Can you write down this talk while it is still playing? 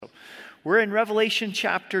We're in Revelation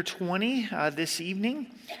chapter 20 this evening.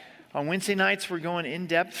 On Wednesday nights, we're going in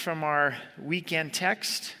depth from our weekend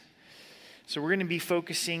text. So we're going to be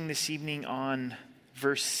focusing this evening on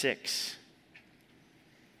verse 6.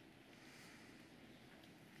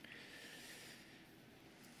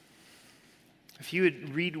 If you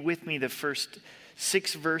would read with me the first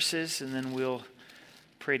 6 verses, and then we'll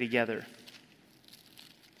pray together.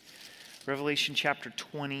 Revelation chapter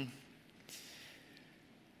 20.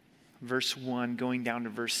 Verse 1, going down to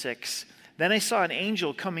verse 6. Then I saw an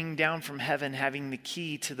angel coming down from heaven, having the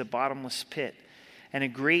key to the bottomless pit, and a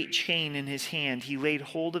great chain in his hand. He laid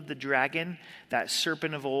hold of the dragon, that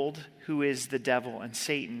serpent of old, who is the devil and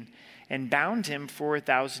Satan, and bound him for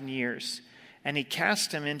 1,000 years. And he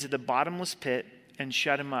cast him into the bottomless pit, and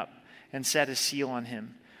shut him up, and set a seal on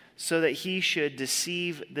him, so that he should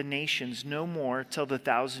deceive the nations no more till the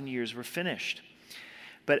 1,000 years were finished.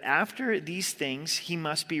 But after these things, he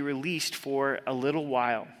must be released for a little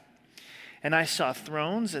while. And I saw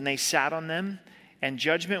thrones, and they sat on them, and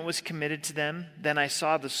judgment was committed to them. Then I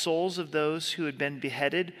saw the souls of those who had been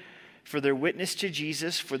beheaded for their witness to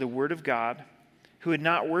Jesus, for the word of God, who had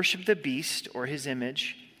not worshipped the beast or his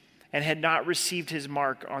image, and had not received his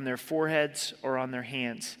mark on their foreheads or on their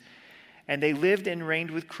hands. And they lived and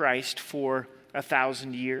reigned with Christ for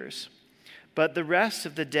 1,000 years. But the rest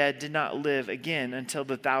of the dead did not live again until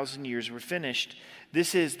the 1,000 years were finished.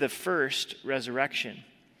 This is the first resurrection.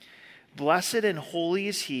 Blessed and holy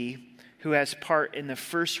is he who has part in the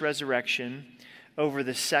first resurrection. Over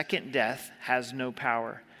the second death has no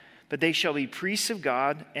power. But they shall be priests of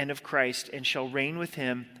God and of Christ, and shall reign with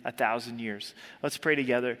him 1,000 years. Let's pray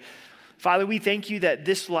together. Father, we thank you that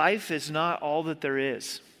this life is not all that there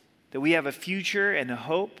is, that we have a future and a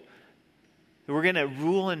hope, that we're going to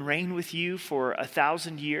rule and reign with you for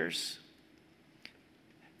 1,000 years,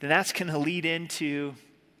 then that's going to lead into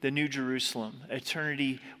the New Jerusalem,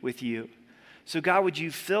 eternity with you. So God, would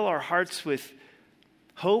you fill our hearts with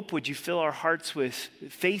hope? Would you fill our hearts with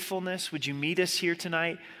faithfulness? Would you meet us here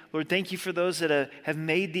tonight? Lord, thank you for those that have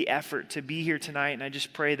made the effort to be here tonight. And I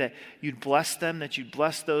just pray that you'd bless them, that you'd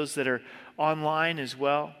bless those that are online as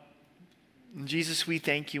well. In Jesus, we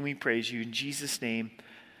thank you and we praise you. In Jesus' name,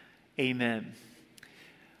 amen.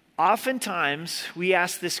 Oftentimes, we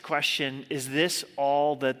ask this question, is this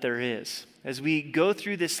all that there is? As we go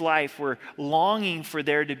through this life, we're longing for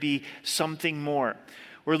there to be something more.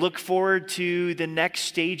 We look forward to the next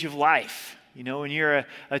stage of life. You know, when you're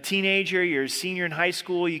a teenager, you're a senior in high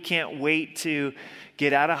school, you can't wait to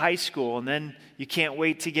get out of high school. And then you can't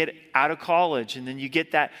wait to get out of college. And then you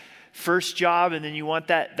get that first job, and then you want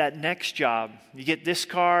that next job. You get this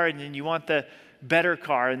car, and then you want the better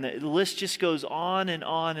car. And the list just goes on and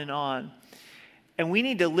on and on. And we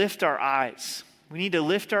need to lift our eyes. We need to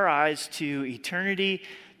lift our eyes to eternity,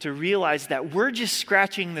 to realize that we're just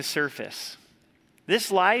scratching the surface. This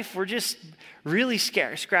life, we're just really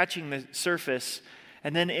scratching the surface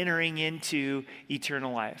and then entering into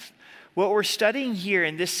eternal life. What we're studying here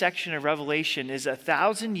in this section of Revelation is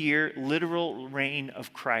 1,000-year literal reign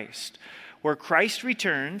of Christ, where Christ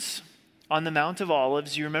returns on the Mount of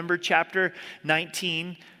Olives. You remember chapter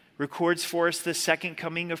 19 records for us the second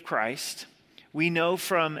coming of Christ. We know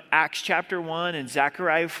from Acts chapter 1 and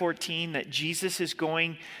Zechariah 14 that Jesus is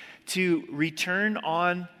going to return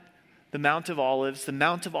on the Mount of Olives. The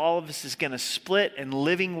Mount of Olives is going to split, and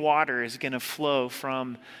living water is going to flow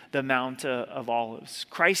from the Mount of Olives.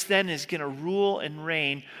 Christ then is going to rule and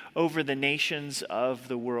reign over the nations of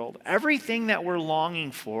the world. Everything that we're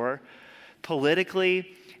longing for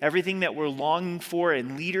politically, everything that we're longing for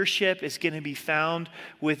in leadership is going to be found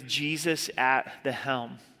with Jesus at the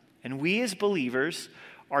helm. And we as believers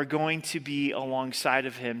are going to be alongside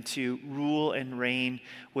of him to rule and reign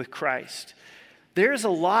with Christ. There's a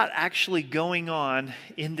lot actually going on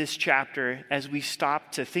in this chapter as we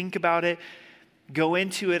stop to think about it, go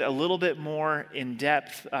into it a little bit more in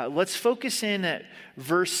depth. Let's focus in at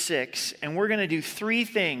verse 6, and we're going to do 3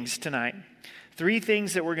 things tonight. 3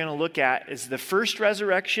 things that we're going to look at is the first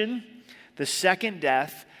resurrection, the second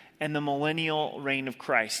death, and the millennial reign of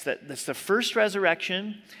Christ. That's the first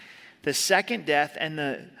resurrection, the second death, and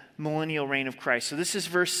the millennial reign of Christ. So this is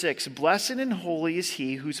verse 6. Blessed and holy is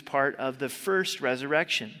he who's part of the first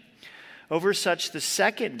resurrection. Over such the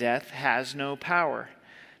second death has no power,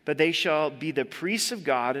 but they shall be the priests of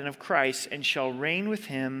God and of Christ, and shall reign with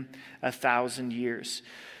him 1,000 years.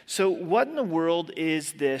 So what in the world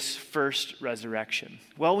is this first resurrection?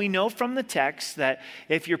 Well, we know from the text that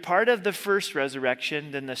if you're part of the first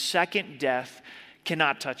resurrection, then the second death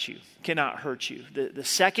cannot touch you, cannot hurt you. The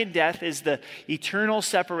second death is the eternal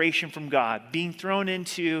separation from God, being thrown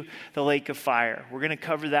into the lake of fire. We're going to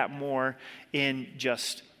cover that more in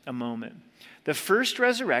just a moment. The first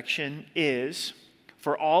resurrection is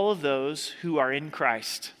for all of those who are in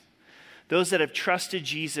Christ, those that have trusted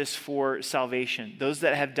Jesus for salvation, those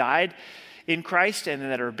that have died in Christ and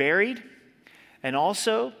that are buried, and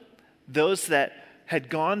also those that had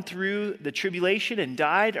gone through the tribulation and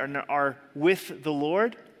died are with the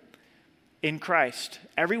Lord in Christ.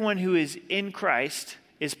 Everyone who is in Christ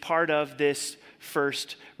is part of this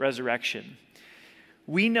first resurrection.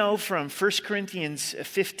 We know from 1 Corinthians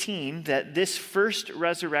 15 that this first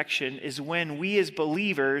resurrection is when we as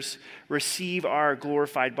believers receive our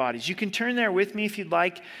glorified bodies. You can turn there with me if you'd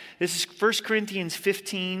like. This is 1 Corinthians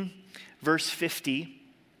 15, verse 50,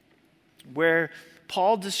 where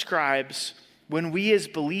Paul describes when we as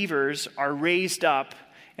believers are raised up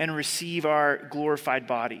and receive our glorified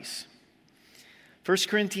bodies. 1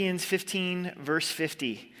 Corinthians 15, verse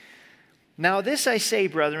 50. Now this I say,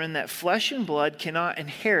 brethren, that flesh and blood cannot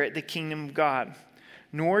inherit the kingdom of God,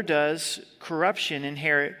 nor does corruption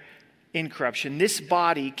inherit incorruption. This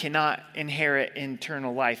body cannot inherit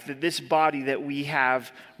eternal life, this body that we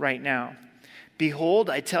have right now. Behold,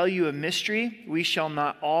 I tell you a mystery. We shall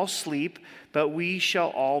not all sleep, but we shall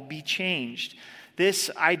all be changed. This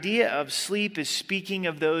idea of sleep is speaking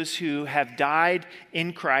of those who have died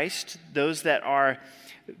in Christ, those that are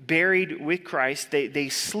buried with Christ. They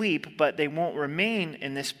sleep, but they won't remain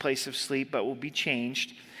in this place of sleep, but will be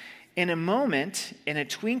changed. In a moment, in a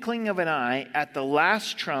twinkling of an eye, at the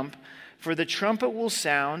last trump, for the trumpet will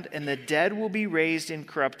sound, and the dead will be raised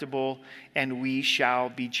incorruptible, and we shall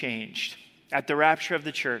be changed. At the rapture of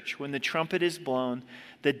the church, when the trumpet is blown,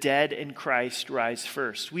 the dead in Christ rise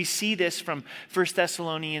first. We see this from 1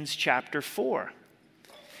 Thessalonians chapter 4.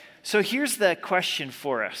 So here's the question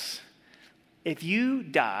for us. If you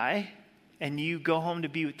die and you go home to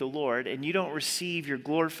be with the Lord and you don't receive your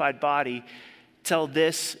glorified body till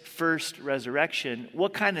this first resurrection,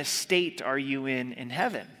 what kind of state are you in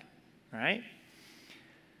heaven, right?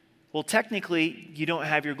 Well, technically, you don't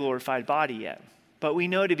have your glorified body yet. But we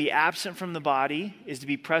know to be absent from the body is to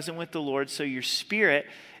be present with the Lord, so your spirit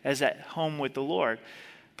is at home with the Lord.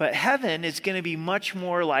 But heaven is going to be much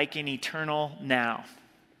more like an eternal now.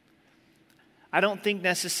 I don't think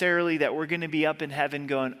necessarily that we're going to be up in heaven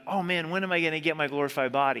going, oh man, when am I going to get my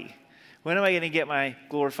glorified body? When am I going to get my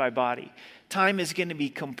glorified body? Time is going to be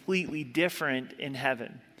completely different in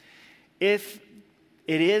heaven. If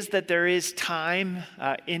it is that there is time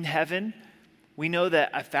in heaven, we know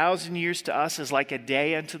that 1,000 years to us is like a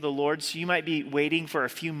day unto the Lord. So you might be waiting for a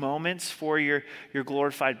few moments for your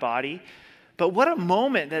glorified body. But what a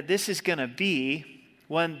moment that this is going to be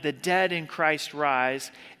when the dead in Christ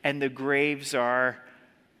rise and the graves are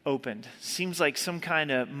opened. Seems like some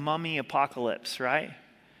kind of mummy apocalypse, right?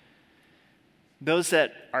 Those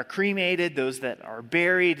that are cremated, those that are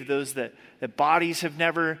buried, those that bodies have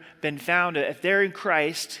never been found. If they're in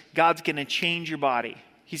Christ, God's going to change your body.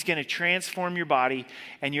 He's going to transform your body,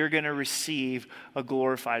 and you're going to receive a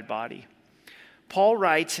glorified body. Paul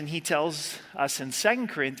writes, and he tells us in 2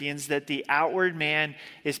 Corinthians that the outward man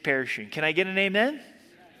is perishing. Can I get an amen?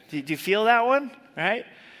 Do you feel that one? Right?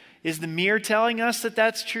 Is the mirror telling us that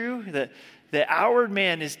that's true? The outward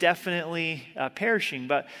man is definitely perishing,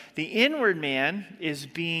 but the inward man is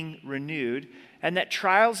being renewed, and that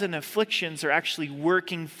trials and afflictions are actually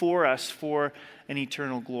working for us for an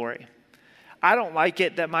eternal glory. I don't like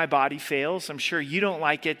it that my body fails. I'm sure you don't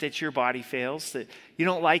like it that your body fails, that you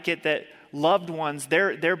don't like it that loved ones,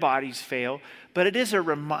 their bodies fail. But it is a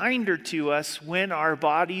reminder to us when our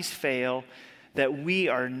bodies fail that we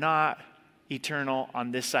are not eternal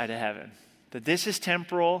on this side of heaven. That this is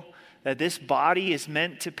temporal, that this body is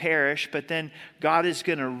meant to perish, but then God is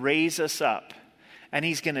going to raise us up. And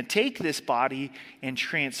he's going to take this body and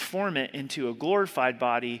transform it into a glorified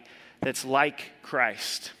body that's like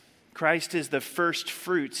Christ. Christ is the first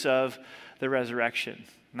fruits of the resurrection.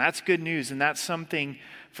 And that's good news, and that's something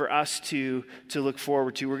for us to look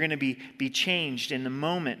forward to. We're going to be changed in the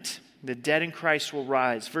moment. The dead in Christ will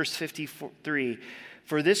rise. Verse 53,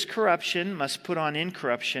 for this corruption must put on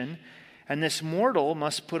incorruption, and this mortal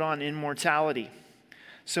must put on immortality.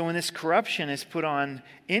 So when this corruption is put on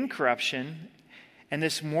incorruption, and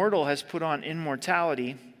this mortal has put on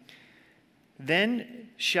immortality, then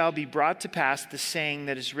shall be brought to pass the saying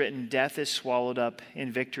that is written, death is swallowed up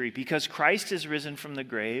in victory. Because Christ is risen from the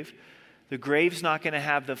grave's not going to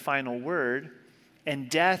have the final word,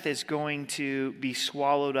 and death is going to be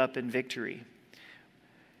swallowed up in victory.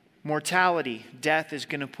 Mortality, death is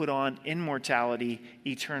going to put on immortality,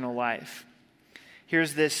 eternal life.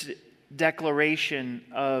 Here's this declaration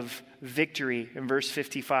of victory in verse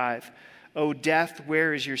 55. O death,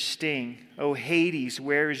 where is your sting? O Hades,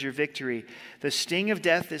 where is your victory? The sting of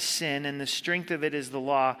death is sin, and the strength of it is the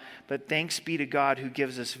law. But thanks be to God who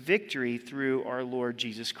gives us victory through our Lord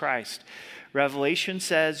Jesus Christ. Revelation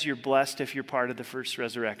says you're blessed if you're part of the first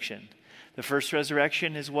resurrection. The first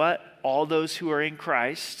resurrection is what? All those who are in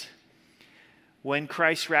Christ. When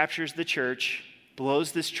Christ raptures the church,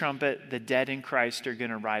 blows this trumpet, the dead in Christ are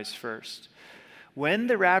going to rise first. When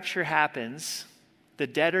the rapture happens, the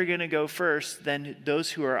dead are going to go first, then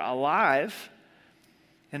those who are alive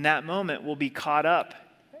in that moment will be caught up,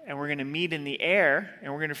 and we're going to meet in the air,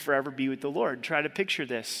 and we're going to forever be with the Lord. Try to picture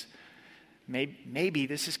this. Maybe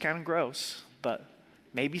this is kind of gross, but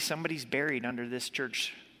maybe somebody's buried under this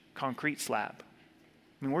church concrete slab.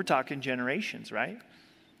 I mean, we're talking generations, right?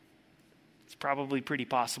 It's probably pretty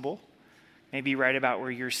possible. Maybe right about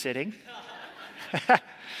where you're sitting.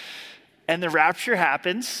 And the rapture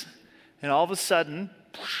happens, and all of a sudden,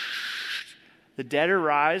 the dead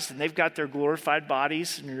arise, and they've got their glorified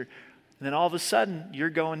bodies, and then all of a sudden, you're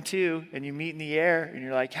going too, and you meet in the air, and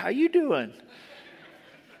you're like, how you doing?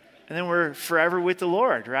 And then we're forever with the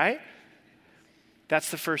Lord, right?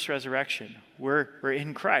 That's the first resurrection. We're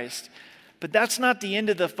in Christ. But that's not the end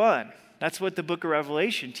of the fun. That's what the book of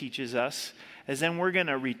Revelation teaches us, is then we're going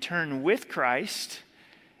to return with Christ,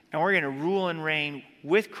 and we're going to rule and reign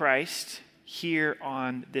with Christ here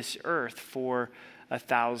on this earth for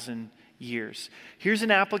 1,000 years. Here's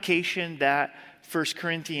an application that 1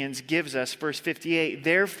 Corinthians gives us, verse 58.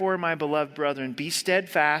 Therefore, my beloved brethren, be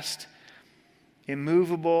steadfast,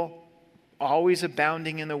 immovable, always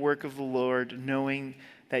abounding in the work of the Lord, knowing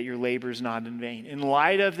that your labor is not in vain. In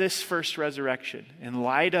light of this first resurrection, in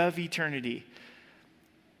light of eternity,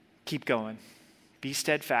 keep going. Be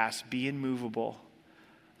steadfast, be immovable,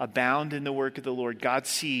 abound in the work of the Lord. God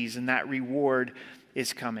sees, and that reward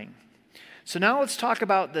is coming. So now let's talk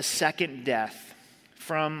about the second death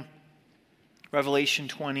from Revelation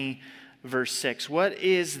 20, verse 6. What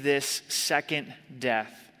is this second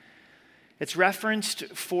death? It's referenced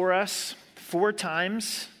for us 4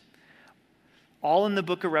 times, all in the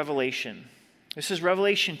book of Revelation. This is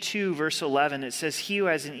Revelation 2, verse 11. It says, he who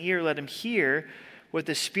has an ear, let him hear what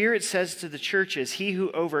the Spirit says to the churches. He who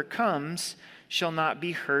overcomes shall not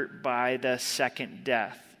be hurt by the second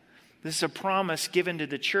death. This is a promise given to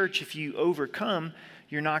the church. If you overcome,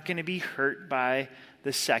 you're not going to be hurt by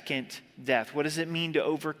the second death. What does it mean to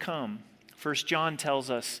overcome? 1 John tells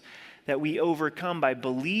us that we overcome by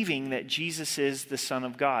believing that Jesus is the Son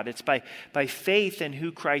of God. It's by faith in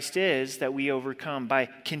who Christ is that we overcome, by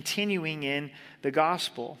continuing in the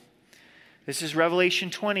gospel. This is Revelation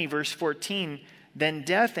 20, verse 14. Then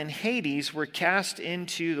death and Hades were cast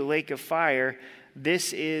into the lake of fire.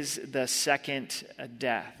 This is the second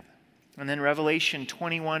death. And then Revelation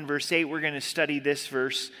 21, verse 8, we're going to study this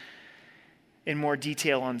verse in more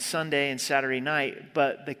detail on Sunday and Saturday night.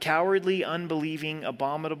 But the cowardly, unbelieving,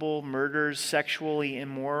 abominable, murderers, sexually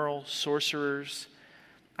immoral, sorcerers,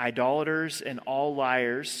 idolaters, and all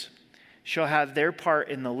liars shall have their part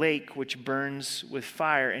in the lake which burns with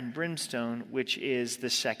fire and brimstone, which is the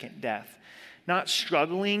second death. Not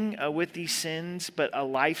struggling with these sins, but a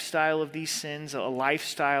lifestyle of these sins, a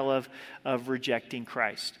lifestyle of rejecting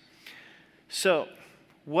Christ. So,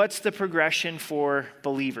 what's the progression for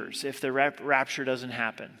believers if the rapture doesn't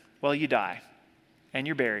happen? Well, you die, and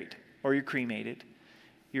you're buried, or you're cremated.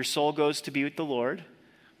 Your soul goes to be with the Lord.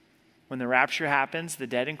 When the rapture happens, the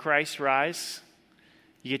dead in Christ rise.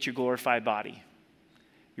 You get your glorified body.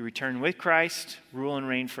 You return with Christ, rule and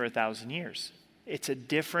reign for 1,000 years. It's a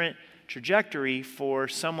different trajectory for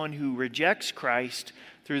someone who rejects Christ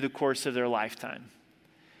through the course of their lifetime.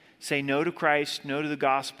 Say no to Christ, no to the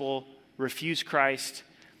gospel, refuse Christ.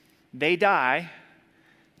 They die.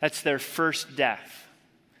 That's their first death.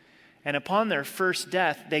 And upon their first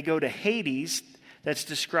death, they go to Hades. That's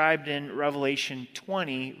described in Revelation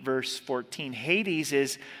 20, verse 14. Hades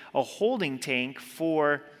is a holding tank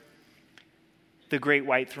for the great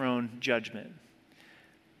white throne judgment.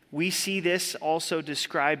 We see this also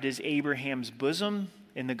described as Abraham's bosom.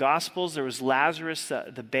 In the Gospels, there was Lazarus,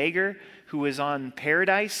 the beggar, who was on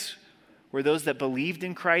paradise, where those that believed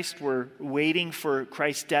in Christ were waiting for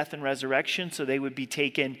Christ's death and resurrection so they would be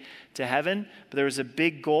taken to heaven. But there was a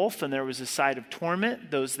big gulf, and there was a side of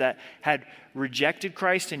torment, those that had rejected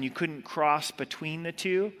Christ, and you couldn't cross between the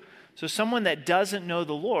two. So someone that doesn't know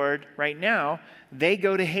the Lord right now, they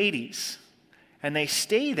go to Hades, and they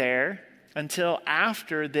stay there until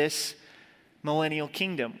after this millennial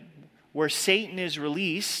kingdom, where Satan is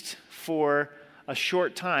released for a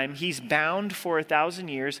short time. He's bound for 1,000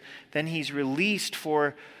 years. Then he's released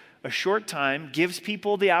for a short time, gives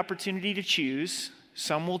people the opportunity to choose.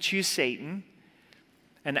 Some will choose Satan.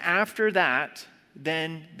 And after that,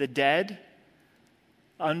 then the dead,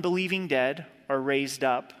 unbelieving dead, are raised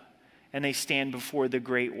up, and they stand before the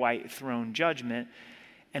great white throne judgment.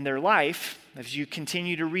 And their life, as you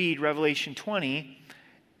continue to read Revelation 20,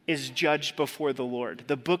 is judged before the Lord.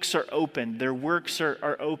 The books are open. Their works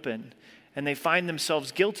are open. And they find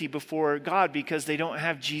themselves guilty before God because they don't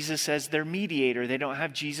have Jesus as their mediator. They don't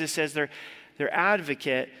have Jesus as their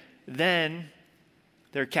advocate. Then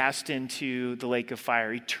they're cast into the lake of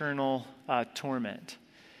fire, eternal torment.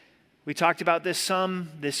 We talked about this some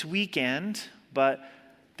this weekend, but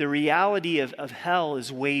the reality of hell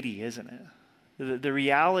is weighty, isn't it? The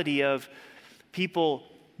reality of people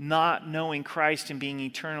not knowing Christ and being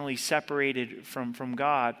eternally separated from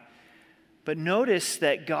God. But notice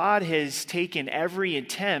that God has taken every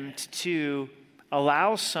attempt to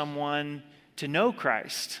allow someone to know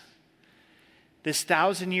Christ. This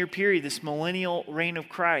 1,000-year period, this millennial reign of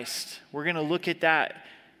Christ, we're going to look at that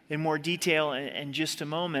in more detail in just a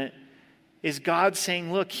moment, is God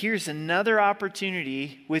saying, look, here's another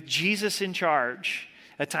opportunity with Jesus in charge,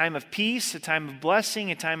 a time of peace, a time of blessing,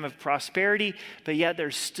 a time of prosperity, but yet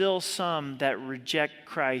there's still some that reject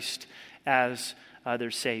Christ as their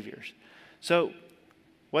saviors. So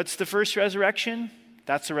what's the first resurrection?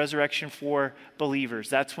 That's the resurrection for believers.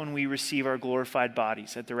 That's when we receive our glorified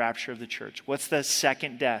bodies at the rapture of the church. What's the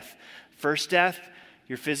second death? First death,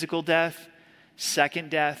 your physical death. Second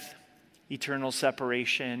death, eternal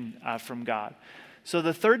separation from God. So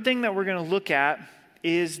the third thing that we're going to look at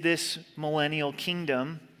is this millennial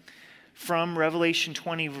kingdom. From Revelation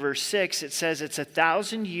 20, verse 6, it says it's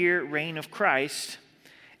 1,000-year reign of Christ,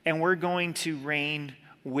 and we're going to reign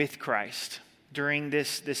with Christ during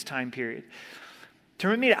this time period.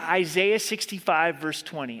 Turn with me to Isaiah 65, verse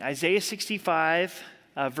 20. Isaiah 65,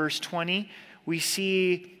 verse 20, we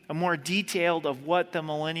see a more detailed of what the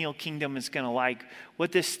millennial kingdom is going to like,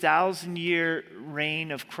 what this 1,000-year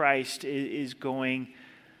reign of Christ is going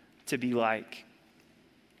to be like.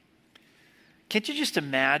 Can't you just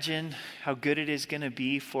imagine how good it is going to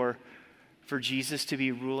be for Jesus to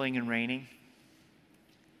be ruling and reigning?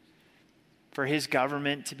 For his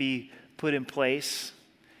government to be put in place?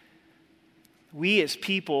 We as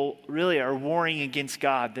people really are warring against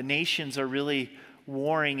God. The nations are really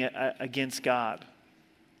warring against God.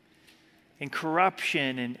 And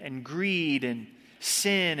corruption and greed and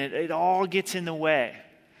sin, it all gets in the way.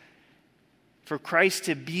 For Christ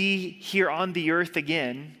to be here on the earth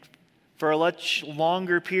again for a much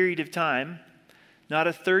longer period of time, not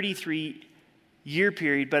a 33-year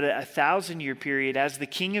period, but a 1,000-year period as the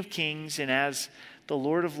King of Kings and as the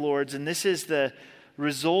Lord of Lords. And this is the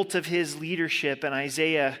result of his leadership in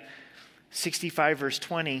Isaiah 65, verse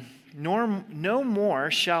 20. No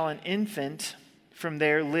more shall an infant from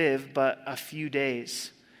there live but a few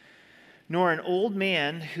days, nor an old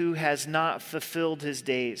man who has not fulfilled his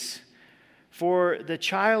days. For the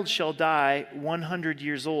child shall die 100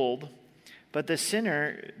 years old, but the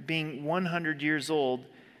sinner, being 100 years old,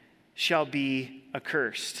 shall be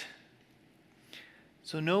accursed.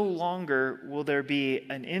 So no longer will there be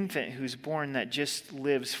an infant who's born that just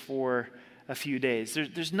lives for a few days.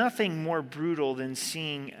 There's nothing more brutal than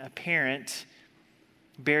seeing a parent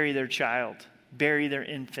bury their child, bury their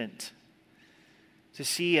infant. To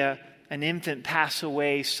see an infant pass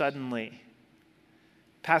away suddenly,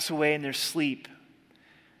 pass away in their sleep,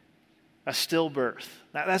 a stillbirth.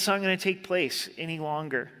 That's not going to take place any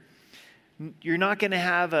longer. You're not going to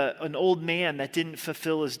have an old man that didn't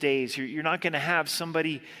fulfill his days. You're not going to have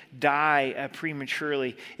somebody die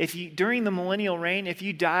prematurely. During the millennial reign, if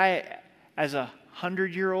you die as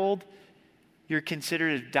 100-year-old, you're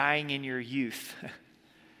considered dying in your youth.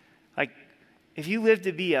 Like, if you live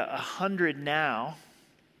to be 100 now,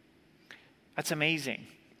 that's amazing.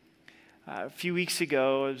 A few weeks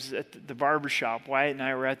ago, I was at the barbershop. Wyatt and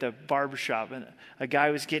I were at the barbershop, and a guy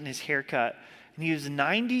was getting his hair cut. And he was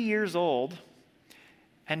 90 years old,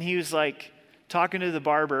 and he was like talking to the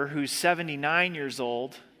barber who's 79 years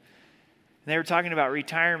old. And they were talking about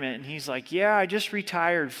retirement, and he's like, yeah, I just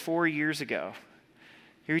retired 4 years ago.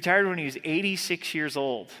 He retired when he was 86 years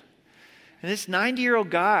old. And this 90-year-old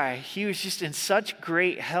guy, he was just in such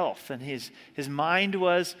great health, and his mind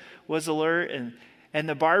was alert, and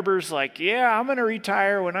the barber's like, yeah, I'm going to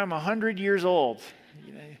retire when I'm 100 years old.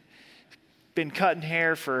 You know, been cutting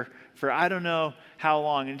hair for I don't know how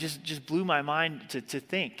long, and just blew my mind to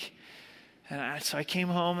think. And so I came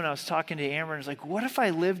home and I was talking to Amber, and I was like, what if I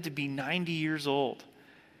lived to be 90 years old?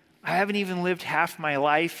 I haven't even lived half my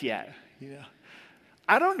life yet. You know,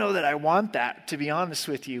 I don't know that I want that, to be honest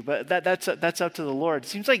with you, but that's up to the Lord. It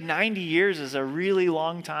seems like 90 years is a really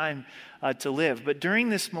long time to live. But during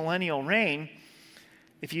this millennial reign,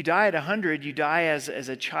 if you die at 100, you die as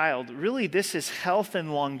a child. Really, this is health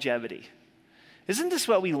and longevity. Isn't this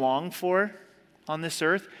what we long for on this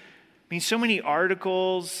earth? I mean, so many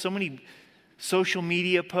articles, so many social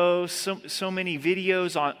media posts, so many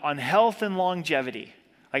videos on health and longevity.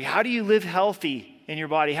 Like, how do you live healthy in your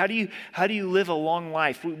body? How do you live a long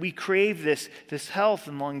life? We crave this health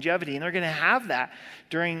and longevity, and they're going to have that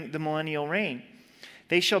during the millennial reign.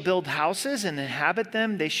 They shall build houses and inhabit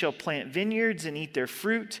them. They shall plant vineyards and eat their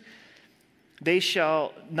fruit. They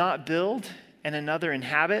shall not build and another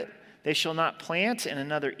inhabit. They shall not plant and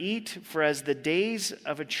another eat. For as the days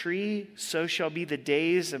of a tree, so shall be the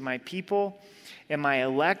days of my people, and my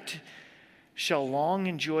elect shall long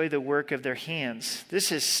enjoy the work of their hands.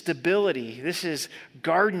 This is stability. This is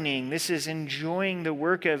gardening. This is enjoying the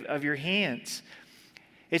work of your hands.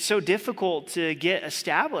 It's so difficult to get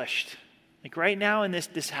established. Like right now in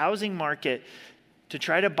this housing market, to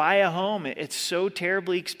try to buy a home, it's so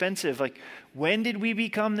terribly expensive. Like, when did we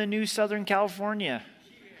become the new Southern California?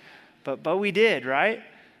 But we did, right?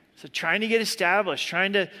 So trying to get established,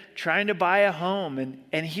 trying to buy a home.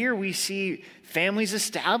 And here we see families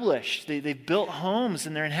established. They've built homes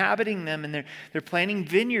and they're inhabiting them, and they're planting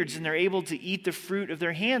vineyards, and they're able to eat the fruit of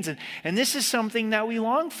their hands. And this is something that we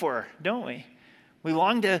long for, don't we? We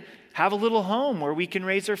long to have a little home where we can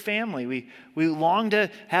raise our family. We long to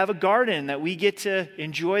have a garden that we get to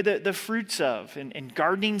enjoy the fruits of. And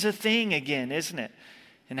gardening's a thing again, isn't it?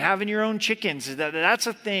 And having your own chickens, that's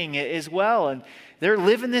a thing as well. And they're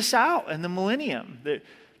living this out in the millennium.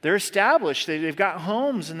 They're established. They've got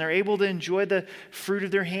homes, and they're able to enjoy the fruit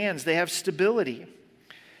of their hands. They have stability.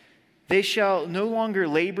 They shall no longer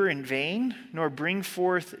labor in vain, nor bring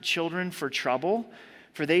forth children for trouble.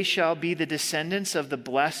 For they shall be the descendants of the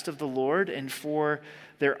blessed of the Lord, and for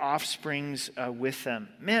their offsprings with them.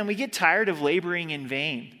 Man, we get tired of laboring in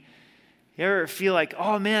vain. You ever feel like,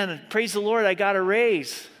 oh man, praise the Lord, I got a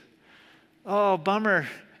raise. Oh, bummer,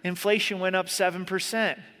 inflation went up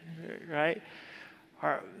 7%, right?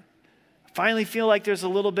 Or finally feel like there's a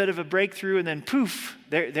little bit of a breakthrough, and then poof,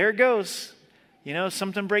 there it goes. You know,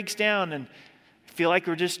 something breaks down, and feel like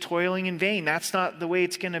we're just toiling in vain. That's not the way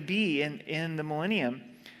it's going to be in the millennium.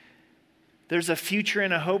 There's a future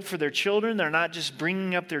and a hope for their children. They're not just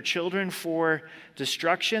bringing up their children for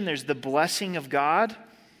destruction. There's the blessing of God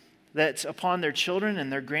that's upon their children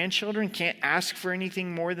and their grandchildren. Can't ask for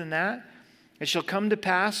anything more than that. It shall come to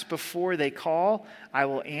pass before they call, I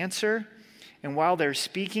will answer. And while they're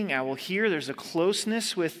speaking, I will hear. There's a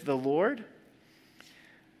closeness with the Lord.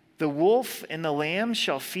 The wolf and the lamb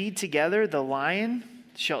shall feed together. The lion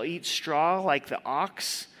shall eat straw like the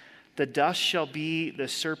ox. The dust shall be the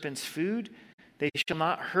serpent's food. They shall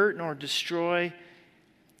not hurt nor destroy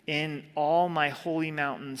in all my holy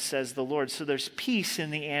mountains, says the Lord. So there's peace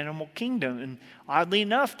in the animal kingdom. And oddly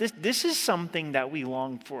enough, this is something that we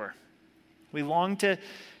long for. We long to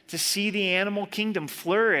see the animal kingdom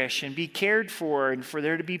flourish and be cared for, and for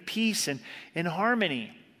there to be peace and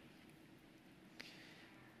harmony.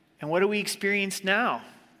 And what do we experience now?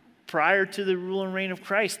 Prior to the rule and reign of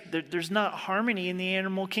Christ, there's not harmony in the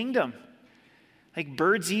animal kingdom. Like,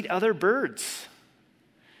 birds eat other birds.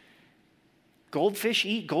 Goldfish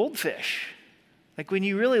eat goldfish. Like, when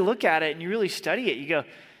you really look at it and you really study it, you go,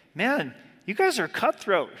 man, you guys are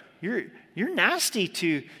cutthroat. You're nasty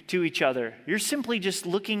to each other. You're simply just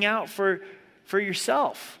looking out for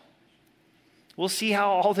yourself. We'll see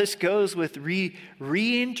how all this goes with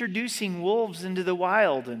reintroducing wolves into the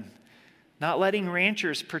wild and not letting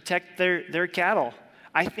ranchers protect their cattle.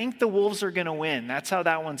 I think the wolves are going to win. That's how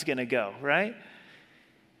that one's going to go, right?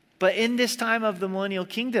 But in this time of the millennial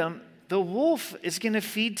kingdom, the wolf is going to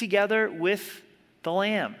feed together with the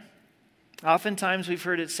lamb. Oftentimes we've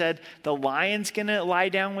heard it said the lion's going to lie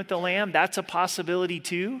down with the lamb. That's a possibility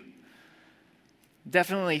too.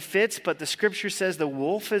 Definitely fits, but the scripture says the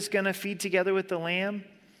wolf is going to feed together with the lamb.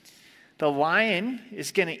 The lion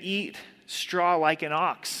is going to eat straw like an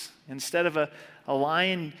ox. Instead of a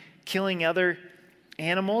lion killing other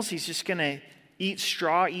animals, he's just going to eat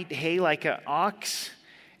straw, eat hay like an ox.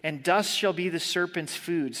 And dust shall be the serpent's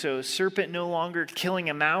food. So a serpent no longer killing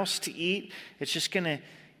a mouse to eat. It's just going to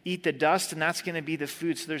eat the dust, and that's going to be the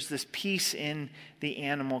food. So there's this peace in the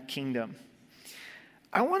animal kingdom.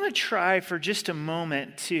 I want to try for just a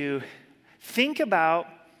moment to think about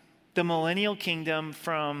the millennial kingdom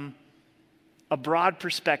from a broad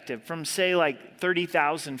perspective, from say like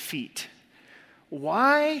 30,000 feet.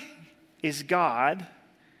 Why is God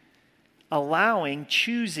allowing,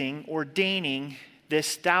 choosing, ordaining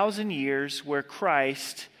this 1,000 years where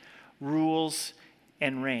Christ rules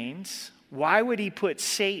and reigns? Why would he put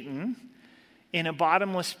Satan in a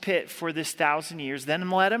bottomless pit for this 1,000 years, then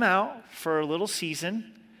let him out for a little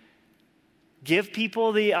season, give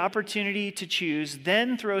people the opportunity to choose,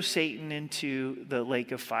 then throw Satan into the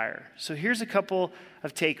lake of fire? So here's a couple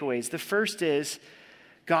of takeaways. The first is,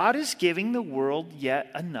 God is giving the world yet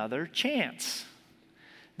another chance.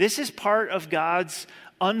 This is part of God's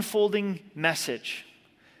unfolding message.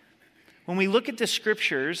 When we look at the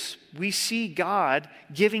scriptures, we see God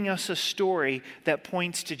giving us a story that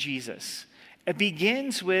points to Jesus. It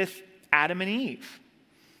begins with Adam and Eve,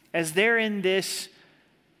 as they're in this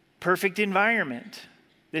perfect environment,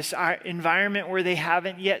 this environment where they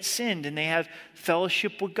haven't yet sinned and they have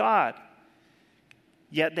fellowship with God,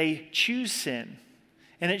 yet they choose sin.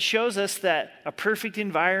 And it shows us that a perfect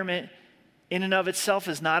environment in and of itself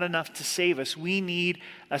is not enough to save us. We need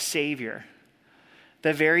a Savior.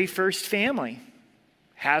 The very first family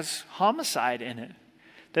has homicide in it.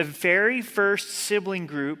 The very first sibling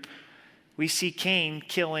group, we see Cain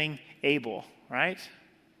killing Abel, right?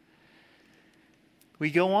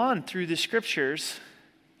 We go on through the scriptures,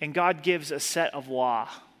 and God gives a set of law,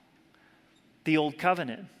 the Old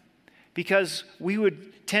Covenant. Because we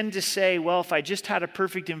would tend to say, well, if I just had a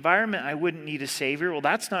perfect environment, I wouldn't need a Savior. Well,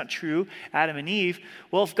 that's not true, Adam and Eve.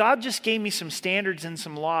 Well, if God just gave me some standards and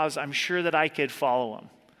some laws, I'm sure that I could follow them.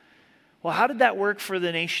 Well, how did that work for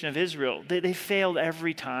the nation of Israel? They failed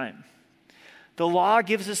every time. The law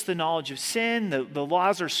gives us the knowledge of sin. The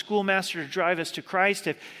laws are schoolmaster to drive us to Christ.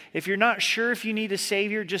 If you're not sure if you need a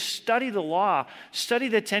Savior, just study the law. Study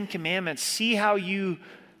the 10 Commandments. See how you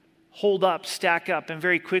hold up, stack up, and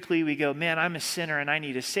very quickly we go, man, I'm a sinner and I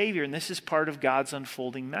need a Savior, and this is part of God's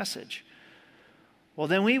unfolding message. Well,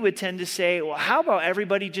 then we would tend to say, well, how about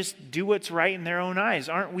everybody just do what's right in their own eyes?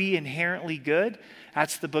 Aren't we inherently good?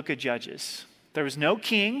 That's the book of Judges. There was no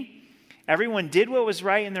king. Everyone did what was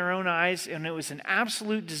right in their own eyes, and it was an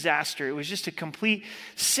absolute disaster. It was just a complete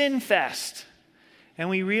sin fest. And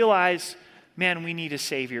we realize, man, we need a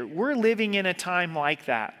Savior. We're living in a time like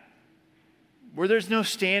that, where there's no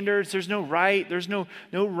standards, there's no right, there's no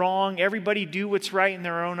wrong. Everybody do what's right in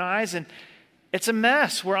their own eyes, and it's a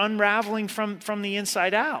mess. We're unraveling from the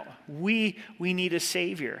inside out. We need a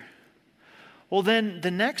Savior. Well, then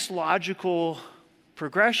the next logical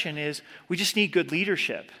progression is we just need good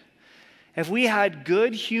leadership. If we had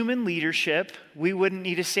good human leadership, we wouldn't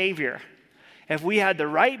need a Savior. If we had the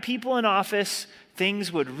right people in office,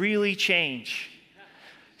 things would really change.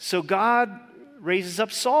 So God raises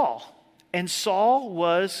up Saul. And Saul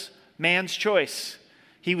was man's choice.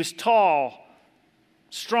 He was tall,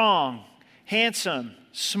 strong, handsome,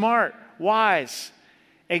 smart, wise.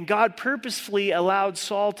 And God purposefully allowed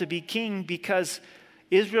Saul to be king because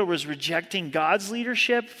Israel was rejecting God's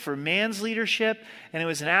leadership for man's leadership, and it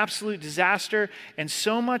was an absolute disaster. And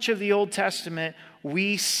so much of the Old Testament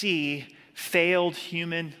we see failed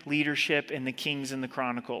human leadership in the Kings and the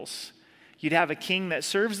Chronicles. You'd have a king that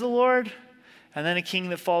serves the Lord, and then a king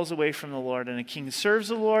that falls away from the Lord, and a king that serves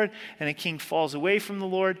the Lord, and a king falls away from the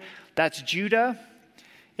Lord. That's Judah.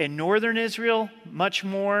 In northern Israel, much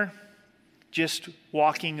more just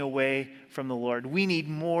walking away from the Lord. We need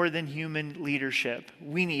more than human leadership.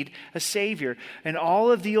 We need a Savior. And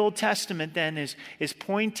all of the Old Testament then is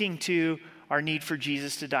pointing to our need for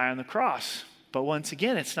Jesus to die on the cross. But once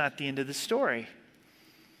again, it's not the end of the story.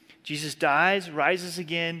 Jesus dies, rises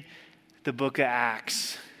again, the book of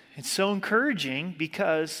Acts. It's so encouraging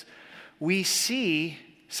because we see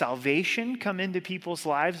salvation come into people's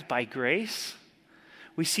lives by grace.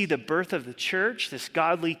 We see the birth of the church, this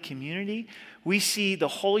godly community. We see the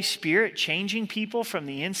Holy Spirit changing people from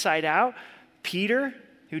the inside out. Peter,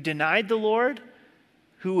 who denied the Lord,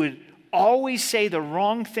 who would always say the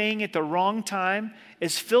wrong thing at the wrong time,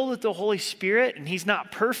 is filled with the Holy Spirit, and he's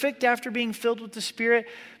not perfect after being filled with the Spirit,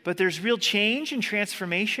 but there's real change and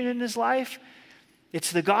transformation in his life.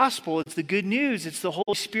 It's the gospel, it's the good news, it's the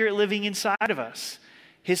Holy Spirit living inside of us.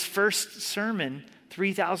 His first sermon,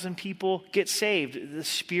 3,000 people get saved. The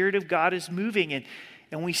Spirit of God is moving,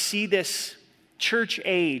 and we see this church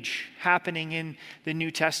age happening in the New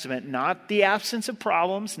Testament. Not the absence of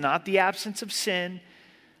problems, not the absence of sin,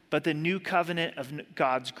 but the new covenant of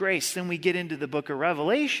God's grace. Then we get into the book of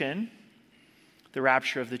Revelation, the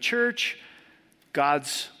rapture of the church,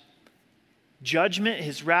 God's judgment,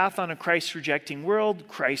 his wrath on a Christ-rejecting world.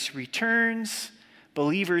 Christ returns.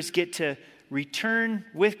 Believers get to return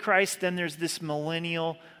with Christ. Then there's this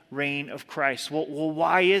millennial reign of Christ. Well,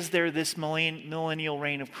 why is there this millennial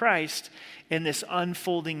reign of Christ in this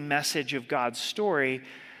unfolding message of God's story?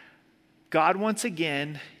 God, once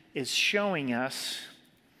again, is showing us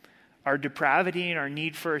our depravity and our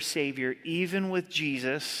need for a Savior, even with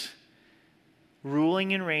Jesus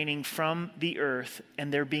ruling and reigning from the earth,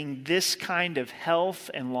 and there being this kind of health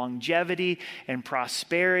and longevity and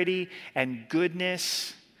prosperity and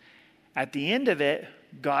goodness. At the end of it,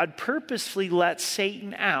 God purposefully lets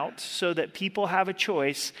Satan out so that people have a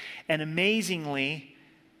choice, and amazingly,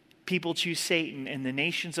 people choose Satan. In the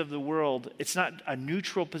nations of the world, it's not a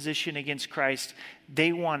neutral position against Christ.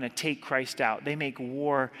 They want to take Christ out. They make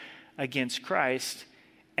war against Christ.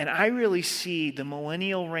 And I really see the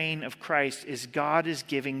millennial reign of Christ as God is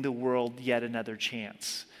giving the world yet another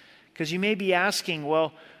chance. Because you may be asking,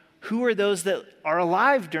 well, who are those that are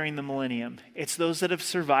alive during the millennium? It's those that have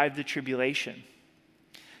survived the tribulation.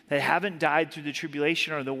 That haven't died through the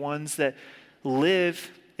tribulation are the ones that live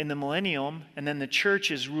in the millennium, and then the church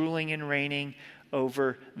is ruling and reigning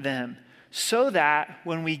over them. So that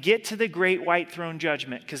when we get to the great white throne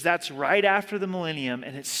judgment, because that's right after the millennium,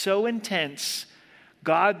 and it's so intense,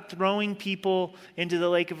 God throwing people into the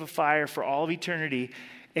lake of fire for all of eternity.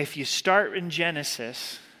 If you start in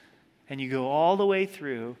Genesis and you go all the way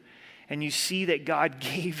through and you see that God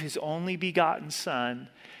gave his only begotten Son,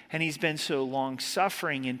 and he's been so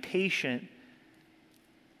long-suffering and patient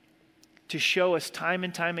to show us time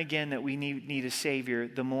and time again that we need a Savior,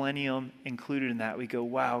 the millennium included in that, we go,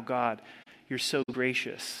 wow, God, you're so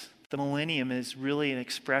gracious. The millennium is really an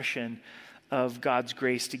expression of God's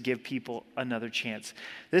grace to give people another chance.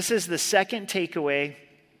 This is the second takeaway,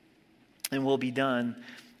 and we'll be done,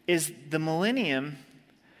 is the millennium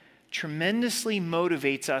tremendously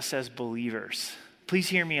motivates us as believers. Please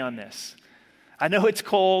hear me on this. I know it's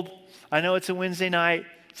cold. I know it's a Wednesday night.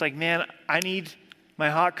 It's like, man, I need my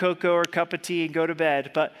hot cocoa or cup of tea and go to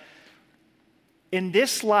bed. But in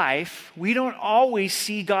this life, we don't always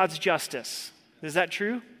see God's justice. Is that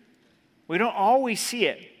true? We don't always see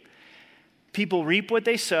it. People reap what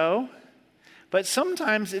they sow, but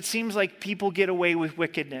sometimes it seems like people get away with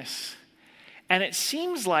wickedness. And it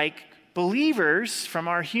seems like believers, from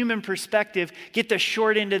our human perspective, get the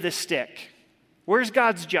short end of the stick. Where's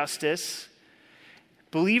God's justice?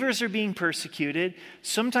 Believers are being persecuted.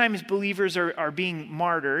 Sometimes believers are being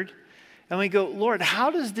martyred. And we go, Lord,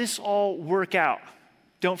 how does this all work out?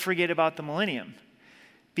 Don't forget about the millennium.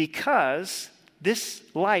 Because this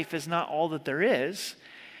life is not all that there is.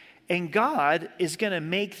 And God is going to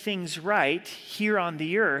make things right here on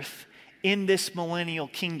the earth in this millennial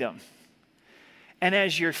kingdom. And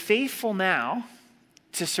as you're faithful now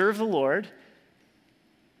to serve the Lord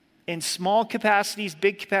in small capacities,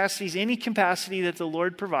 big capacities, any capacity that the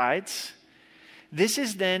Lord provides, this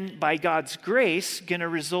is then, by God's grace, going to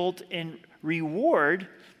result in reward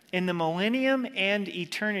in the millennium and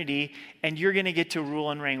eternity, and you're going to get to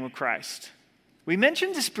rule and reign with Christ. We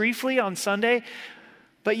mentioned this briefly on Sunday,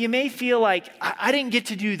 but you may feel like, I didn't get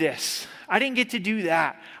to do this. I didn't get to do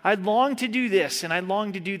that. I long to do this and I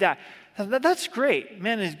long to do that. That's great.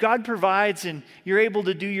 Man, as God provides and you're able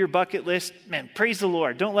to do your bucket list, man, praise the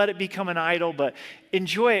Lord. Don't let it become an idol, but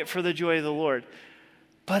enjoy it for the joy of the Lord.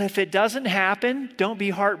 But if it doesn't happen, don't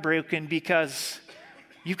be heartbroken, because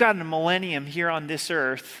you've got a millennium here on this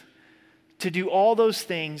earth to do all those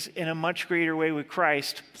things in a much greater way with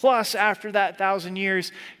Christ. Plus, after that 1,000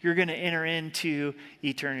 years, you're going to enter into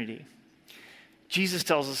eternity. Jesus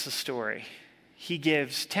tells us a story. He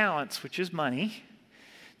gives talents, which is money,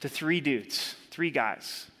 to 3 dudes, 3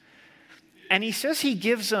 guys. And he says he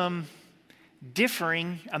gives them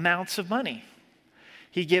differing amounts of money.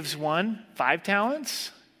 He gives one 5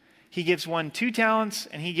 talents, he gives one 2 talents,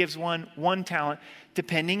 and he gives one 1 talent,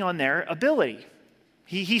 depending on their ability.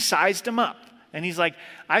 He sized them up, and he's like,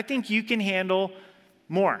 I think you can handle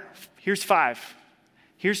more. Here's 5,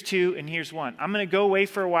 here's 2, and here's 1. I'm going to go away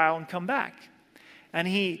for a while and come back. And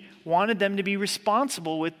he wanted them to be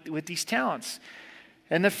responsible with these talents.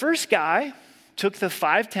 And the first guy took the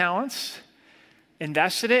 5 talents,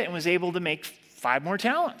 invested it, and was able to make 5 more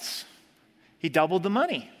talents. He doubled the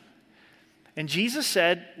money. And Jesus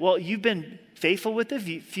said, well, you've been faithful with a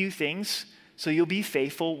few things, so you'll be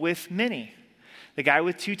faithful with many. The guy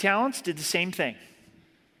with 2 talents did the same thing,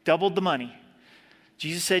 doubled the money.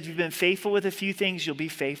 Jesus said, you've been faithful with a few things, you'll be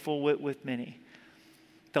faithful with many.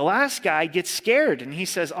 The last guy gets scared and he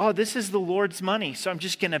says, oh, this is the Lord's money, so I'm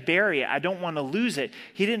just going to bury it. I don't want to lose it.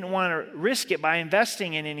 He didn't want to risk it by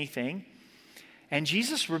investing in anything. And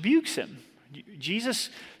Jesus rebukes him. Jesus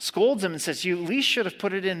scolds him and says, you at least should have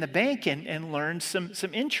put it in the bank and learned some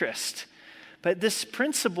interest. But this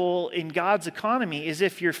principle in God's economy is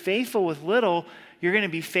if you're faithful with little, you're going to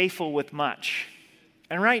be faithful with much.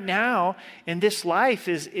 And right now, in this life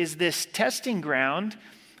is this testing ground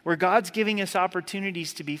where God's giving us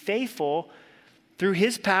opportunities to be faithful through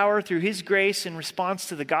his power, through his grace in response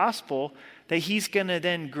to the gospel, that he's going to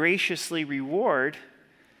then graciously reward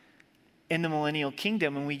in the millennial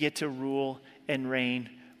kingdom when we get to rule and reign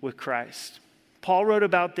with Christ. Paul wrote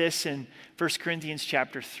about this in 1 Corinthians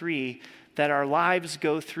chapter 3, that our lives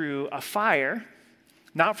go through a fire,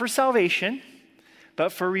 not for salvation,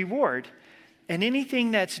 but for reward. And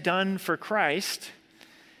anything that's done for Christ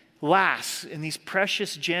lasts in these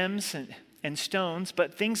precious gems and stones,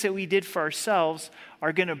 but things that we did for ourselves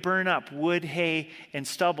are going to burn up, wood, hay, and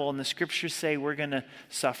stubble, and the scriptures say we're going to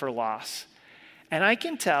suffer loss. And I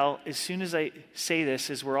can tell as soon as I say this,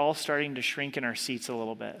 is we're all starting to shrink in our seats a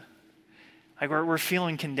little bit. Like we're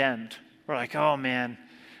feeling condemned. We're like, oh man,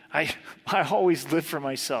 I always live for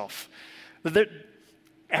myself.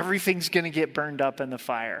 Everything's going to get burned up in the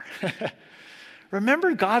fire.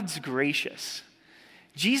 Remember, God's gracious.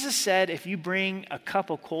 Jesus said if you bring a cup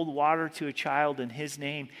of cold water to a child in his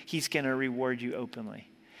name, he's going to reward you openly.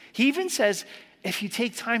 He even says if you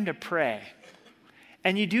take time to pray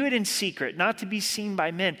and you do it in secret, not to be seen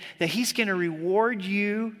by men, that he's going to reward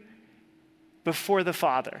you before the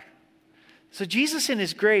Father. So Jesus in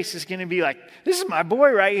his grace is going to be like, this is my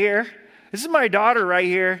boy right here. This is my daughter right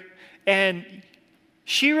here. And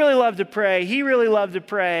she really loved to pray. He really loved to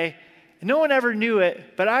pray. No one ever knew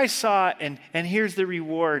it, but I saw it, and here's the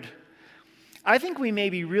reward. I think we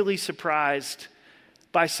may be really surprised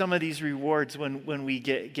by some of these rewards when we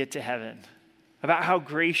get to heaven, about how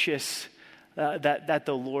gracious that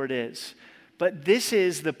the Lord is. But this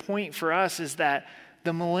is the point for us, is that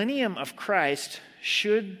the millennium of Christ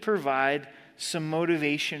should provide some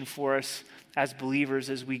motivation for us as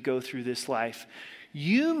believers as we go through this life.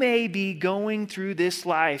 You may be going through this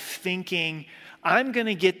life thinking, I'm going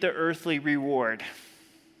to get the earthly reward.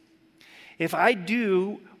 If I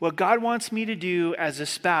do what God wants me to do as a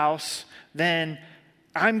spouse, then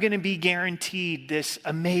I'm going to be guaranteed this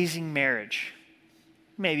amazing marriage.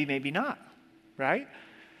 Maybe, maybe not, right?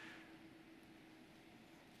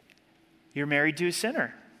 You're married to a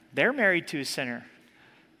sinner. They're married to a sinner.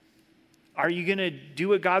 Are you going to do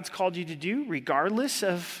what God's called you to do, regardless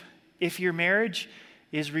of if your marriage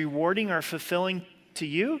is rewarding or fulfilling to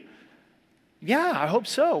you? Yeah, I hope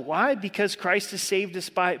so. Why? Because Christ has saved us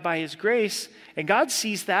by his grace, and God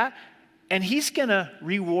sees that, and he's going to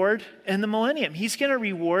reward in the millennium. He's going to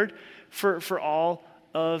reward for all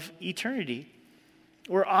of eternity.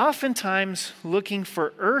 We're oftentimes looking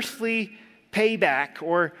for earthly payback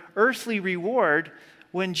or earthly reward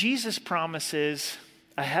when Jesus promises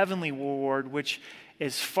a heavenly reward, which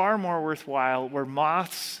is far more worthwhile, where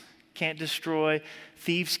moths can't destroy,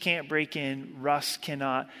 thieves can't break in, rust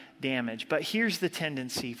cannot damage. But here's the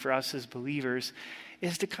tendency for us as believers,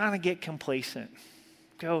 is to kind of get complacent.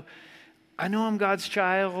 Go, I know I'm God's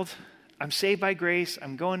child, I'm saved by grace,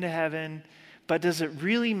 I'm going to heaven, but does it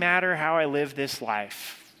really matter how I live this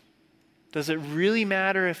life? Does it really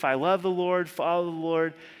matter if I love the Lord, follow the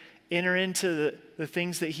Lord, enter into the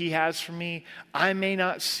things that he has for me? I may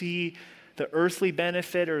not see the earthly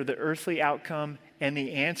benefit or the earthly outcome, and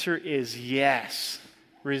the answer is yes.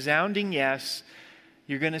 Resounding yes.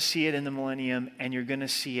 You're going to see it in the millennium, and you're going to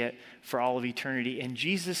see it for all of eternity. And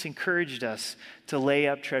Jesus encouraged us to lay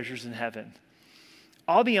up treasures in heaven.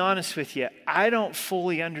 I'll be honest with you, I don't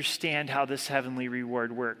fully understand how this heavenly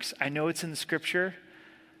reward works. I know it's in the scripture,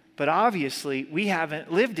 but obviously we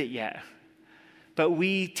haven't lived it yet. But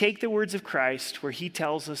we take the words of Christ where he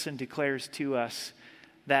tells us and declares to us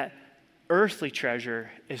that earthly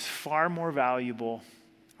treasure is far more valuable.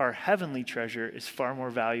 Our heavenly treasure is far more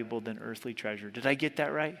valuable than earthly treasure. Did I get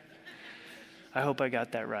that right? I hope I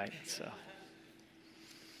got that right. So,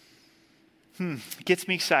 it gets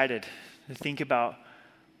me excited to think about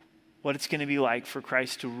what it's going to be like for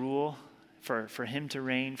Christ to rule, for him to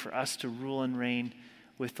reign, for us to rule and reign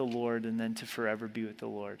with the Lord, and then to forever be with the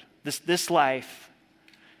Lord. This life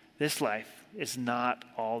is not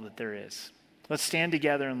all that there is. Let's stand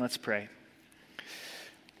together and let's pray.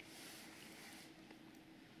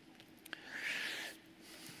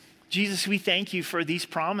 Jesus, we thank you for these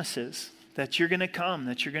promises that you're going to come,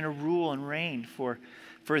 that you're going to rule and reign for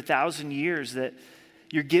 1,000 years, that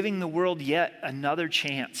you're giving the world yet another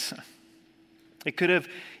chance. It could have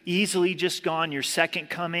easily just gone your second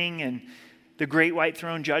coming and the great white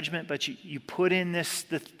throne judgment, but you put in the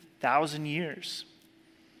 1,000 years.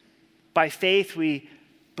 By faith, we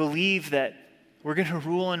believe that we're going to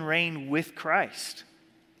rule and reign with Christ.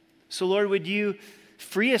 So Lord, would you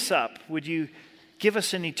free us up? Would you give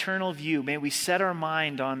us an eternal view? May we set our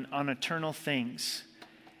mind on eternal things.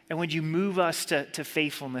 And would you move us to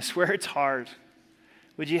faithfulness where it's hard?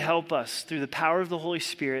 Would you help us through the power of the Holy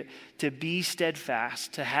Spirit to be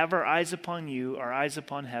steadfast, to have our eyes upon you, our eyes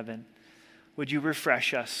upon heaven? Would you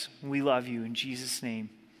refresh us? We love you. In Jesus'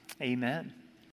 name, amen.